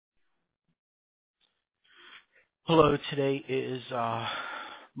Hello, today is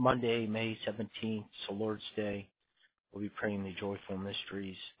Monday, May 17th, so Lord's Day. We'll be praying the joyful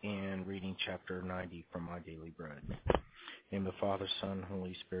mysteries and reading chapter 90 from My Daily Bread. In the Father, Son,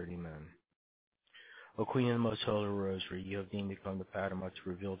 Holy Spirit, Amen. O Queen of the Most Holy Rosary, you have deemed to come to Fatima to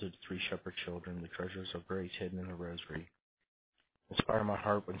reveal to the three shepherd children the treasures of grace hidden in the Rosary. Inspire my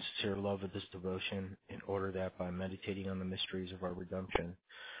heart with sincere love of this devotion, in order that by meditating on the mysteries of our redemption,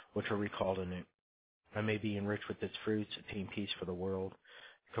 which are recalled in it, I may be enriched with its fruits, attain peace for the world,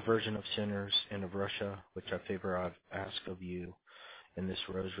 conversion of sinners, and of Russia, which I favor I ask of you in this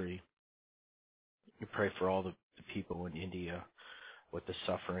rosary. We pray for all the people in India with the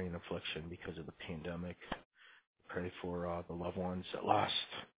suffering and affliction because of the pandemic. We pray for the loved ones that lost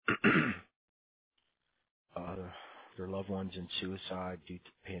uh, their loved ones in suicide due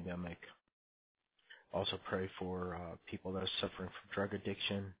to the pandemic. Also pray for people that are suffering from drug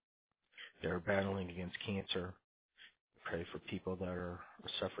addiction. They're battling against cancer. Pray for people that are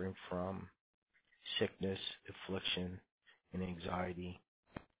suffering from sickness, affliction, and anxiety.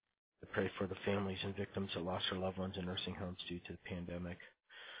 I pray for the families and victims that lost their loved ones in nursing homes due to the pandemic.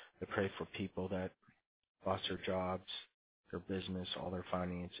 I pray for people that lost their jobs, their business, all their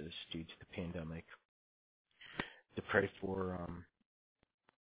finances due to the pandemic. To pray for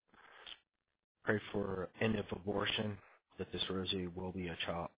end of abortion, that this rosary will be a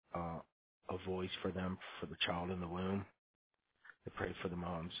voice for them, for the child in the womb. To pray for the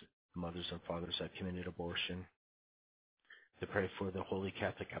mothers and fathers that committed abortion. To pray for the Holy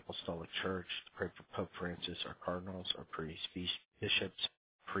Catholic Apostolic Church. To pray for Pope Francis, our cardinals, our priests, bishops,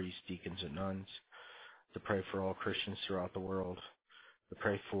 priests, deacons, and nuns. To pray for all Christians throughout the world. To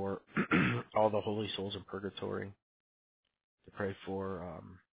pray for all the holy souls in purgatory. To pray for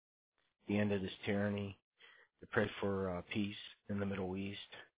the end of this tyranny. To pray for peace in the Middle East.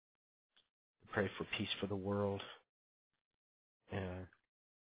 To pray for peace for the world. And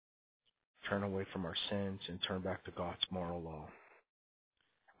turn away from our sins and turn back to God's moral law.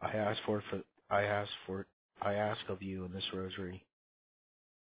 I ask of you in this rosary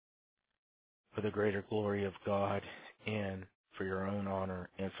for the greater glory of God and for your own honor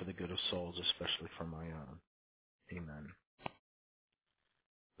and for the good of souls, especially for my own. Amen.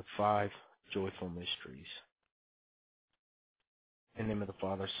 The 5 joyful mysteries. In the name of the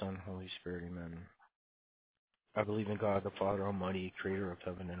Father, Son, Holy Spirit, Amen. I believe in God, the Father Almighty, creator of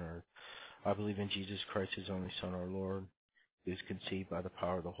heaven and earth. I believe in Jesus Christ, his only Son, our Lord, who was conceived by the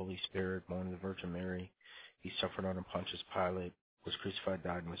power of the Holy Spirit, born of the Virgin Mary. He suffered under Pontius Pilate, was crucified,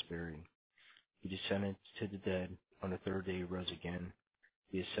 died, and was buried. He descended to the dead. On the third day he rose again.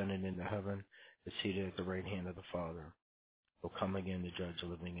 He ascended into heaven, is seated at the right hand of the Father. Will come again to judge the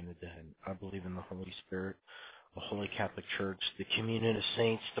living and the dead. I believe in the Holy Spirit, the Holy Catholic Church, the communion of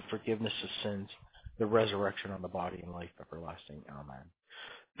saints, the forgiveness of sins, the resurrection of the body, and life everlasting.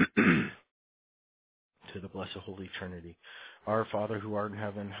 Amen. To the blessed Holy Trinity. Our Father who art in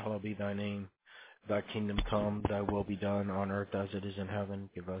heaven, hallowed be thy name. Thy kingdom come, thy will be done on earth as it is in heaven.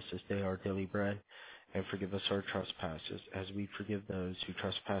 Give us this day our daily bread, and forgive us our trespasses, as we forgive those who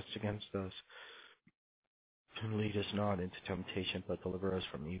trespass against us. And lead us not into temptation, but deliver us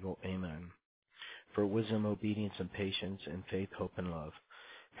from evil. Amen. For wisdom, obedience, and patience, and faith, hope, and love.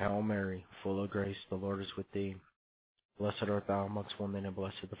 Hail Mary, full of grace, the Lord is with thee. Blessed art thou amongst women, and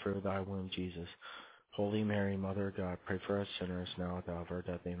blessed the fruit of thy womb, Jesus. Holy Mary, Mother of God, pray for us sinners, now at the hour of our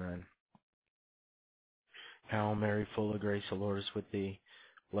death. Amen. Hail Mary, full of grace, the Lord is with thee.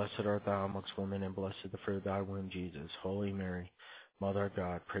 Blessed art thou amongst women, and blessed the fruit of thy womb, Jesus. Holy Mary, Mother of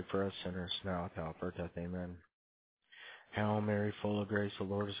God, pray for us sinners, now at the hour of our death. Amen. Hail Mary, full of grace, the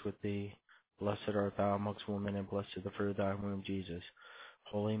Lord is with thee. Blessed art thou amongst women, and blessed the fruit of thy womb, Jesus.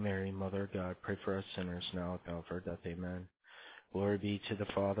 Holy Mary, Mother of God, pray for us sinners, now at the hour of our death. Amen. Glory be to the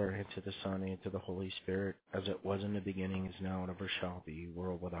Father, and to the Son, and to the Holy Spirit, as it was in the beginning, is now, and ever shall be,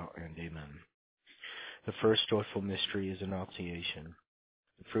 world without end. Amen. The first joyful mystery is Annunciation.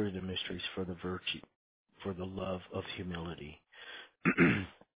 The fruit of the mystery is for the virtue, for the love of humility.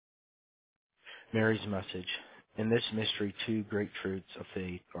 Mary's message. In this mystery, 2 great truths of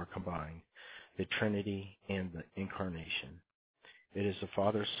faith are combined, the Trinity and the Incarnation. It is the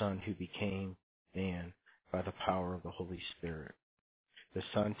Father's Son who became man by the power of the Holy Spirit. The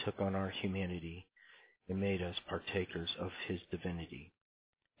Son took on our humanity and made us partakers of his divinity.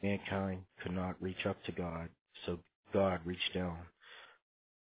 Mankind could not reach up to God, so God reached down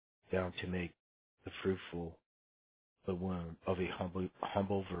to make the fruitful the womb of a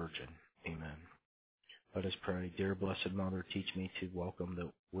humble virgin. Amen. Let us pray. Dear Blessed Mother, teach me to welcome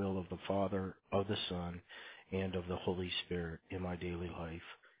the will of the Father, of the Son, and of the Holy Spirit in my daily life.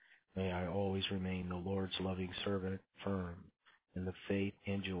 May I always remain the Lord's loving servant, firm in the faith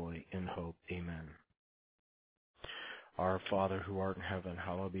and joy and hope. Amen. Our Father who art in heaven,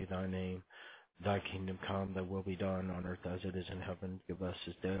 hallowed be thy name. Thy kingdom come, thy will be done on earth as it is in heaven. Give us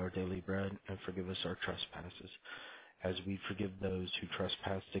this day our daily bread, and forgive us our trespasses, as we forgive those who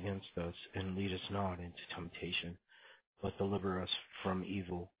trespass against us. And lead us not into temptation, but deliver us from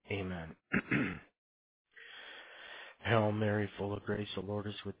evil. Amen. Hail Mary, full of grace, the Lord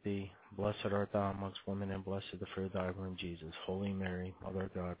is with thee. Blessed art thou amongst women, and blessed the fruit of thy womb, Jesus. Holy Mary, Mother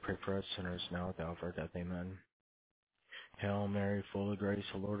of God, pray for us sinners, now at the hour of our death. Amen. Hail Mary, full of grace,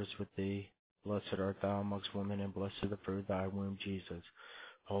 the Lord is with thee. Blessed art thou amongst women, and blessed the fruit of thy womb, Jesus.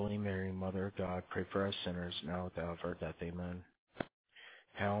 Holy Mary, Mother of God, pray for us sinners, now at the hour of our death. Amen.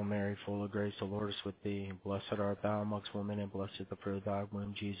 Hail Mary, full of grace, the Lord is with thee. Blessed art thou amongst women, and blessed the fruit of thy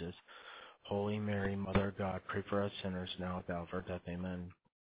womb, Jesus. Holy Mary, Mother of God, pray for us sinners, now at the hour of our death. Amen.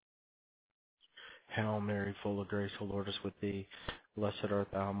 Hail Mary, full of grace, the Lord is with thee. Blessed art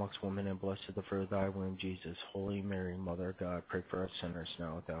thou amongst women, and blessed the fruit of thy womb, Jesus. Holy Mary, Mother of God, pray for us sinners,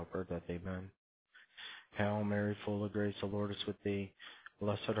 now at the hour of our death. Amen. Hail Mary, full of grace, the Lord is with thee.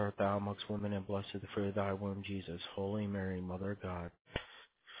 Blessed art thou amongst women, and blessed the fruit of thy womb, Jesus. Holy Mary, Mother of God,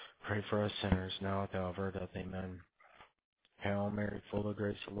 pray for us sinners, now at the hour of our death. Amen. Hail Mary, full of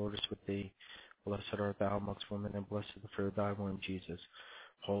grace, the Lord is with thee. Blessed art thou amongst women, and blessed the fruit of thy womb, Jesus.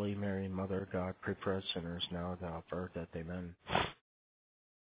 Holy Mary, Mother of God, pray for us sinners, now at the hour of our death. Amen.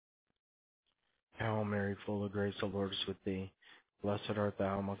 Hail Mary, full of grace, the Lord is with thee. Blessed art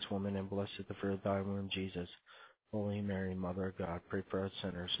thou amongst women, and blessed the fruit of thy womb, Jesus. Holy Mary, Mother of God, pray for us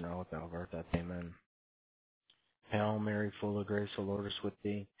sinners, now at the hour of our death. Amen. Hail Mary, full of grace, the Lord is with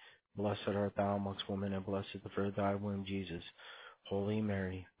thee. Blessed art thou amongst women, and blessed the fruit of thy womb, Jesus. Holy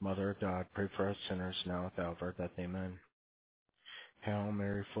Mary, Mother of God, pray for us sinners, now at the hour of our death. Amen. Hail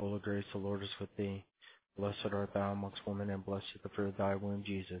Mary, full of grace, the Lord is with thee. Blessed art thou amongst women, and blessed the fruit of thy womb,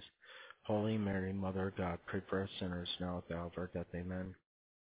 Jesus. Holy Mary, Mother of God, pray for us sinners, now at the hour of our death. Amen.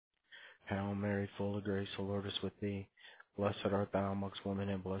 Hail Mary, full of grace, the Lord is with thee. Blessed art thou amongst women,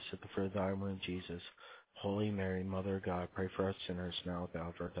 and blessed the fruit of thy womb, Jesus. Holy Mary, Mother of God, pray for us sinners, now at the hour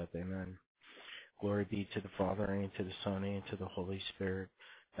of our death. Amen. Glory be to the Father, and to the Son, and to the Holy Spirit,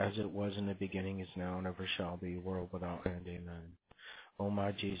 as it was in the beginning, is now, and ever shall be, world without end. Amen. O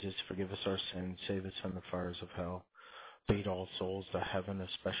my Jesus, forgive us our sins, save us from the fires of hell. Lead all souls to heaven,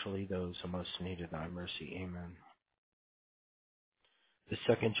 especially those who most need thy mercy. Amen. The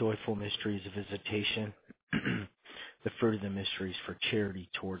second joyful mystery is a visitation. The fruit of the mystery is for charity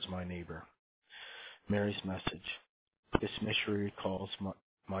towards my neighbor. Mary's message. This mystery recalls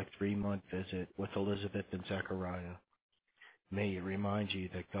my 3-month visit with Elizabeth and Zechariah. May it remind you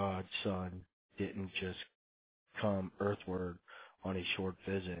that God's Son didn't just come earthward on a short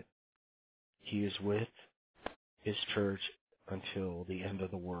visit. He is with His church until the end of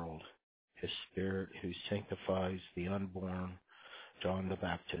the world. His Spirit, who sanctifies the unborn, John the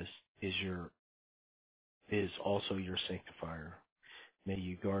Baptist, is also your sanctifier. May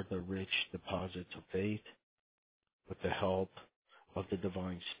you guard the rich deposits of faith with the help of the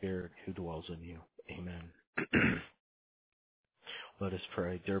divine Spirit who dwells in you. Amen. Let us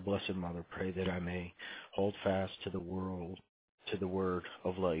pray. Dear Blessed Mother, pray that I may hold fast to the word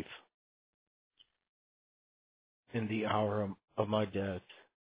of life. In the hour of my death,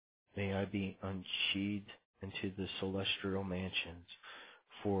 may I be unsheathed into the celestial mansions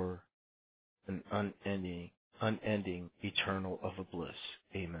for an unending, eternal of a bliss.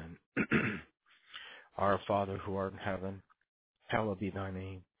 Amen. Our Father who art in heaven, hallowed be thy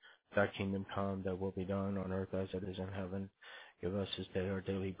name. Thy kingdom come, thy will be done on earth as it is in heaven. Give us this day our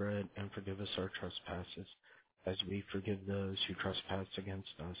daily bread, and forgive us our trespasses, as we forgive those who trespass against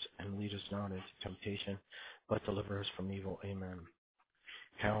us. And lead us not into temptation, but deliver us from evil. Amen.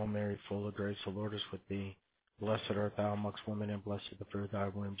 Hail Mary, full of grace, the Lord is with thee. Blessed art thou amongst women, and blessed the fruit of thy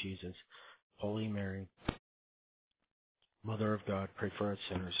womb, Jesus. Holy Mary, Mother of God, pray for us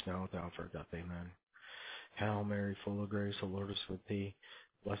sinners, now at the hour of our death. Amen. Hail Mary, full of grace, the Lord is with thee.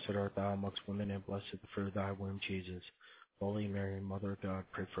 Blessed art thou amongst women, and blessed the fruit of thy womb, Jesus. Holy Mary, Mother of God,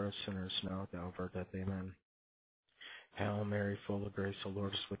 pray for us sinners, now at the hour of our death. Amen. Hail Mary, full of grace, the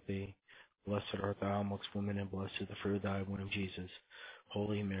Lord is with thee. Blessed art thou amongst women, and blessed the fruit of thy womb, Jesus.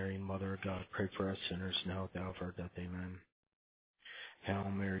 Holy Mary, Mother of God, pray for us sinners, now at the hour of our death. Amen.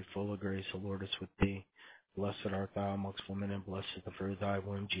 Hail Mary, full of grace, the Lord is with thee. Blessed art thou amongst women, and blessed the fruit of thy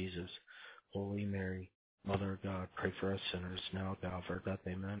womb, Jesus. Holy Mary, Mother of God, pray for us sinners, now at the hour of our death.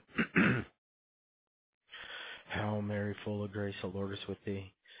 Amen. Hail Mary, full of grace, the Lord is with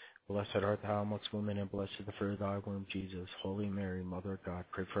thee. Blessed art thou amongst women, and blessed the fruit of thy womb, Jesus. Holy Mary, Mother of God,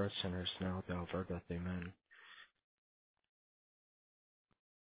 pray for us sinners, now at the hour of our death. Amen.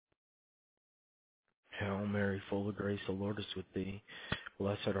 Hail Mary, full of grace, the Lord is with thee.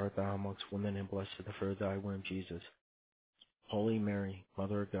 Blessed art thou amongst women, and blessed the fruit of thy womb, Jesus. Holy Mary,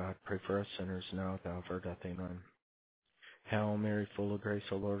 Mother of God, pray for us sinners, now at the hour of our death. Amen. Hail Mary, full of grace,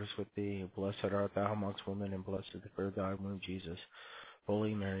 the Lord is with thee. Blessed art thou amongst women, and blessed the fruit of thy womb, Jesus.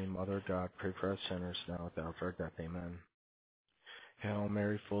 Holy Mary, Mother of God, pray for us sinners, now at the hour of our death. Amen. Hail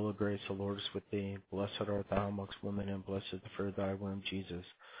Mary, full of grace, the Lord is with thee. Blessed art thou amongst women, and blessed the fruit of thy womb, Jesus.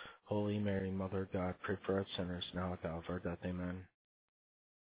 Holy Mary, Mother of God, pray for us sinners, now at the hour of our death. Amen.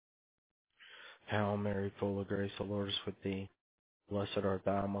 Hail Mary, full of grace, the Lord is with thee. Blessed art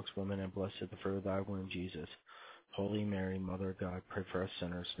thou amongst women, and blessed the fruit of thy womb, Jesus. Holy Mary, Mother of God, pray for us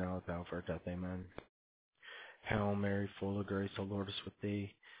sinners, now at the hour of our death. Amen. Hail Mary, full of grace, the Lord is with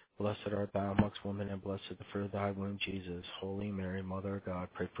thee. Blessed art thou amongst women, and blessed the fruit of thy womb, Jesus. Holy Mary, Mother of God,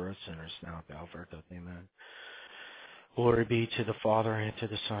 pray for us sinners, now at the hour of our death. Amen. Glory be to the Father, and to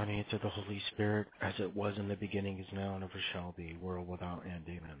the Son, and to the Holy Spirit, as it was in the beginning, is now, and ever shall be, world without end.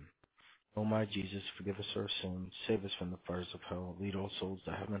 Amen. O my Jesus, forgive us our sins, save us from the fires of hell, lead all souls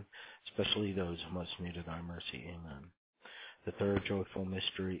to heaven, especially those who most need of thy mercy. Amen. The third joyful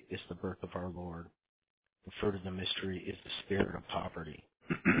mystery is the birth of our Lord. The fruit of the mystery is the spirit of poverty.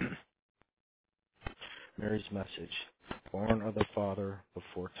 Mary's message. Born of the Father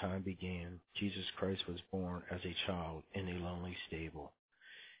before time began, Jesus Christ was born as a child in a lonely stable.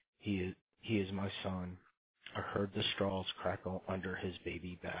 He is my son. I heard the straws crackle under his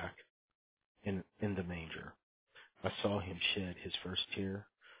baby back in the manger. I saw him shed his first tear.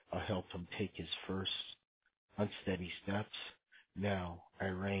 I helped him take his first unsteady steps. Now I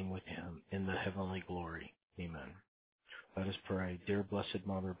reign with him in the heavenly glory. Amen. Let us pray. Dear Blessed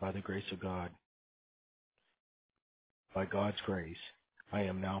Mother, by the grace of God, by God's grace, I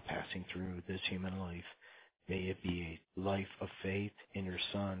am now passing through this human life. May it be a life of faith in your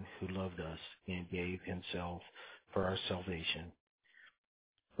Son who loved us and gave himself for our salvation,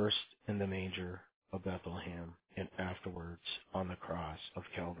 first in the manger of Bethlehem and afterwards on the cross of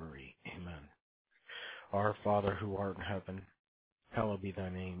Calvary. Amen. Our Father who art in heaven, hallowed be thy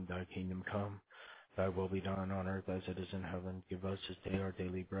name. Thy kingdom come, thy will be done on earth as it is in heaven. Give us this day our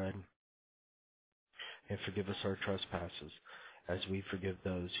daily bread, and forgive us our trespasses, as we forgive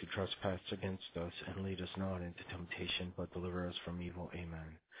those who trespass against us. And lead us not into temptation, but deliver us from evil.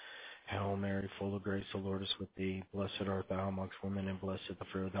 Amen. Hail Mary, full of grace, the Lord is with thee. Blessed art thou amongst women, and blessed the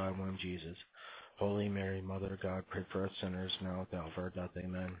fruit of thy womb, Jesus. Holy Mary, Mother of God, pray for us sinners, now at the hour of our death.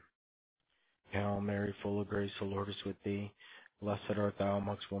 Amen. Hail Mary, full of grace, the Lord is with thee. Blessed art thou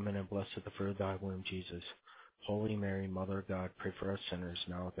amongst women, and blessed the fruit of thy womb, Jesus. Holy Mary, Mother of God, pray for us sinners,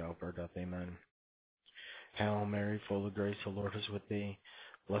 now at the hour of our death. Amen. Hail Mary, full of grace, the Lord is with thee.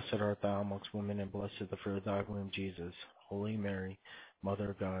 Blessed art thou amongst women, and blessed the fruit of thy womb, Jesus. Holy Mary,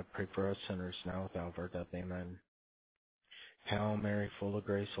 Mother of God, pray for us sinners, now at the hour of our death. Amen. Hail Mary, full of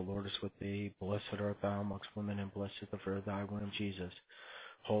grace, the Lord is with thee. Blessed art thou amongst women, and blessed the fruit of thy womb, Jesus.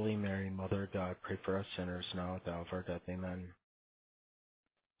 Holy Mary, Mother of God, pray for us sinners, now at the hour of our death. Amen.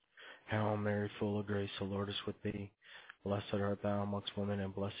 Hail Mary, full of grace, the Lord is with thee. Blessed art thou amongst women,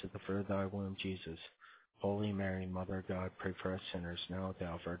 and blessed the fruit of thy womb, Jesus. Holy Mary, Mother of God, pray for us sinners, now at the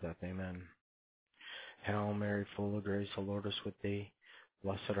hour of our death. Amen. Hail Mary, full of grace, the Lord is with thee.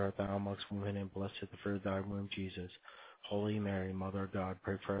 Blessed art thou amongst women, and blessed the fruit of thy womb, Jesus. Holy Mary, Mother of God,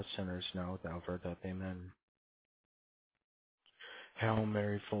 pray for us sinners, now at the hour of our death. Amen. Hail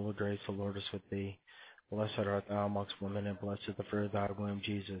Mary, full of grace, the Lord is with thee. Blessed art thou amongst women, and blessed the fruit of thy womb,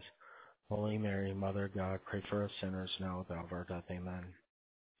 Jesus. Holy Mary, Mother of God, pray for us sinners, now at the hour of our death. Amen.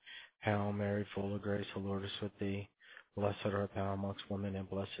 Hail Mary, full of grace, the Lord is with thee. Blessed art thou amongst women, and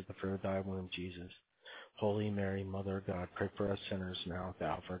blessed the fruit of thy womb, Jesus. Holy Mary, Mother of God, pray for us sinners, now at the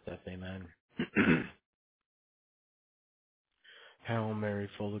hour of our death. Amen. Hail Mary,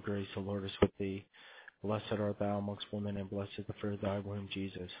 full of grace, the Lord is with thee. Blessed art thou amongst women, and blessed the fruit of thy womb,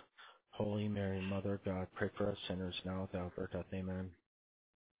 Jesus. Holy Mary, Mother of God, pray for us sinners, now at the hour of our death. Amen.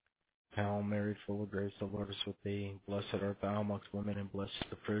 Hail Mary, full of grace, the Lord is with thee. Blessed art thou amongst women, and blessed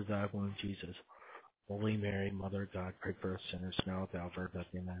the fruit of thy womb, Jesus. Holy Mary, Mother of God, pray for us sinners, now at the hour of our death.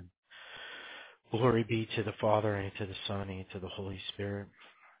 Amen. Glory be to the Father, and to the Son, and to the Holy Spirit,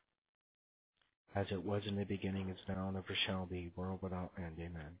 as it was in the beginning, is now, and ever shall be, world without end.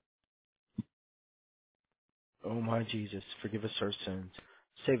 Amen. O my Jesus, forgive us our sins,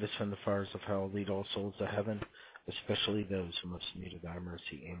 save us from the fires of hell, lead all souls to heaven, especially those who most need of thy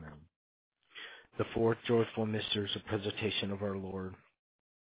mercy. Amen. The fourth joyful mystery is the presentation of our Lord.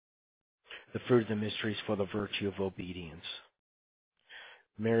 The fruit of the mysteries for the virtue of obedience.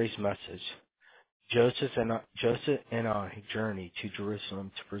 Mary's message. Joseph and I journeyed to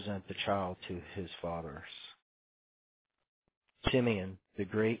Jerusalem to present the child to his fathers. Simeon, the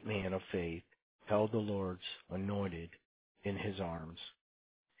great man of faith, held the Lord's anointed in his arms.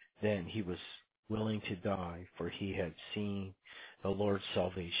 Then he was willing to die, for he had seen the Lord's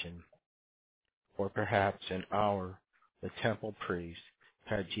salvation. For perhaps an hour the temple priests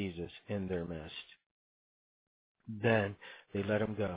had Jesus in their midst. Then they let him go.